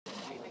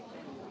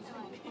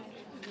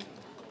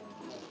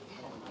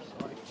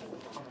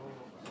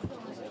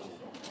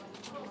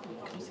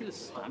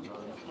time.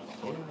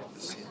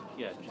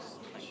 Yeah, just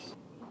thanks.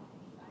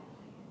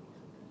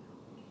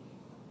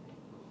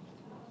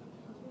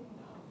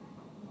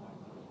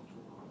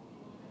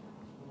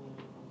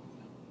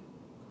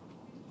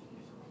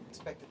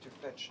 Expected to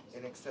fetch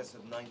in excess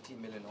of 90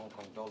 million Hong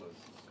Kong dollars.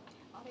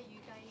 我哋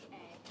預計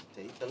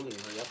整令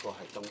佢一個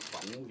係咁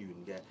粉嫩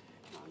嘅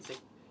顏色。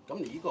咁而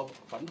呢個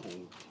粉紅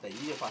地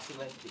嘅髮色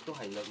咧，亦都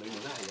係裏面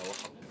咧係有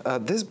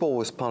含。This ball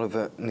was part of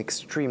an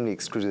extremely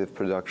exclusive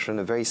production,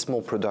 a very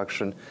small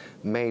production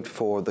made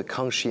for the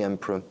Kangxi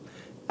Emperor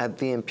at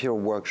the imperial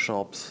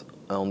workshops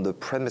on the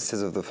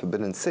premises of the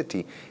Forbidden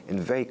City in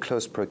very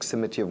close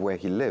proximity of where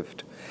he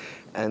lived.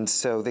 And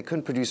so they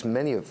couldn't produce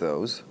many of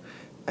those.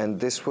 And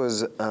this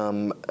was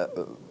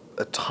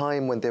a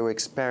time when they were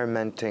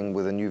experimenting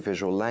with a new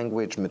visual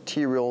language,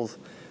 materials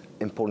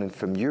imported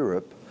from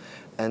Europe.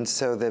 And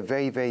so there are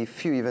very, very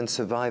few even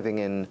surviving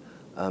in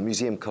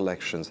museum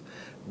collections.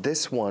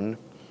 This one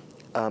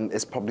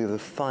is probably the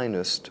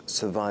finest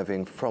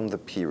surviving from the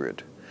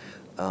period.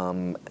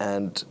 Of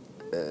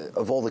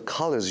all the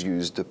colors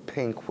used, the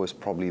pink was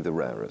probably the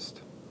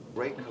rarest.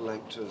 Great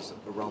collectors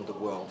around the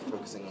world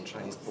focusing on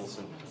Chinese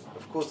porcelain.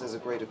 Of course, there's a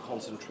greater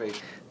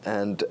concentration.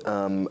 And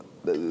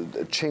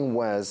the Qing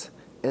wares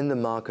in the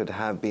market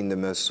have been the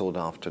most sought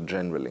after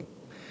generally.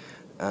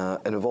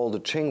 And of all the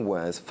Qing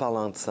wares,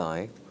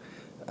 Falanzai,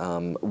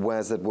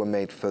 wares that were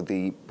made for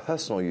the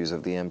personal use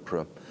of the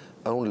emperor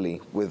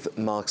only, with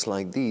marks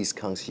like these,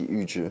 Kangxi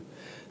Emperor,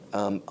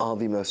 are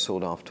the most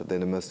sought after. They're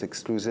the most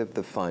exclusive,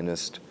 the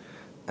finest,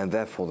 and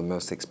therefore the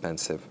most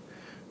expensive.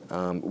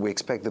 We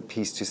expect the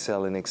piece to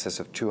sell in excess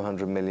of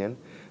 200 million,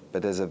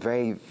 but there's a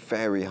very,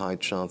 very high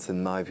chance,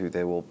 in my view,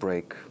 they will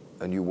break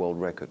a new world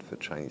record for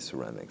Chinese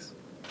ceramics.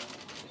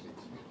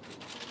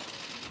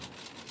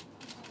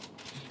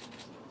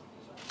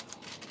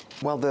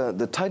 Well,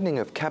 the tightening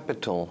of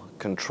capital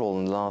control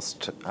in the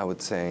last, I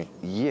would say,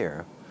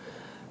 year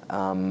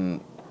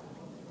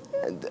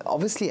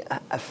obviously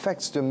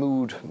affects the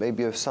mood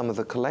maybe of some of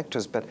the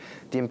collectors, but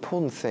the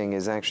important thing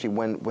is actually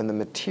when the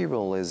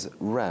material is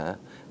rare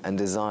and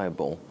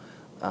desirable,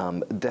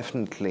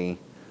 definitely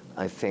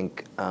I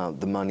think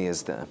the money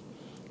is there.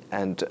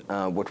 And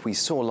what we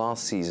saw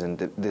last season,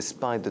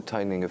 despite the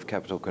tightening of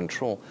capital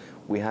control,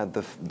 we had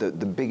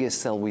the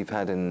biggest sell we've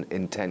had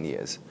in 10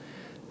 years.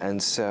 And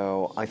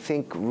so I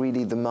think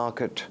really the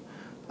market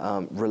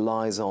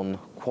relies on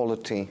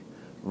quality,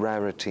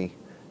 rarity,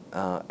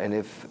 and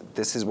if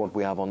this is what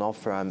we have on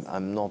offer,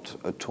 I'm not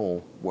at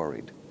all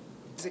worried.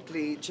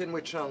 Basically, Qin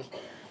Huicheng,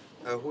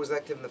 who was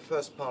active in the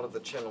first part of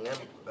the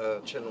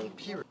Qianlong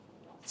period.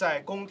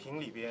 在宫廷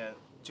里边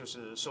就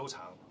是收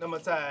藏。那么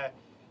在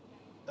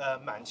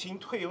满清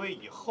退位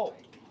以后，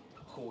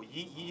溥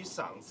仪以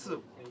赏赐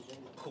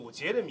溥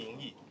杰的名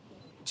义，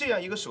这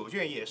样一个手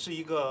卷也是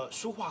一个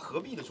书画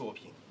合璧的作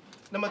品。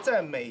那么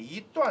在每一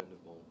段。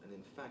And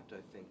in fact,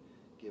 I think,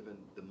 given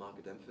the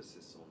market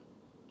emphasis on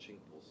Qing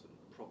porcelain,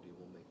 probably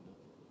will make more.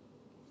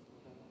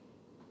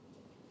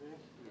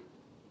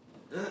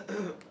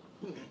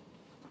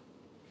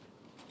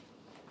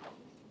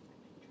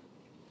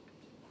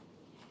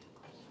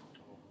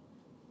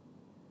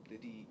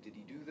 Did he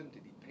do them?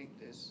 Did he paint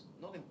this?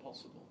 Not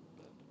impossible,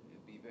 but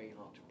it'd be very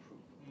hard to prove.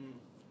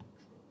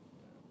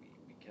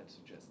 We can't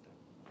suggest that.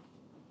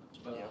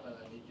 But Yeah.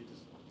 I need you to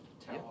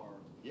tell Yeah. our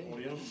Yeah.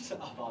 audience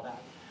about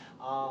that.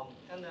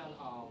 And then,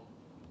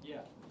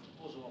 yeah,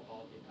 also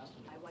about the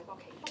estimate. 係為國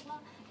祈福啦，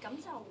咁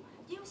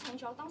就邀請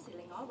咗當時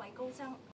另外一位高僧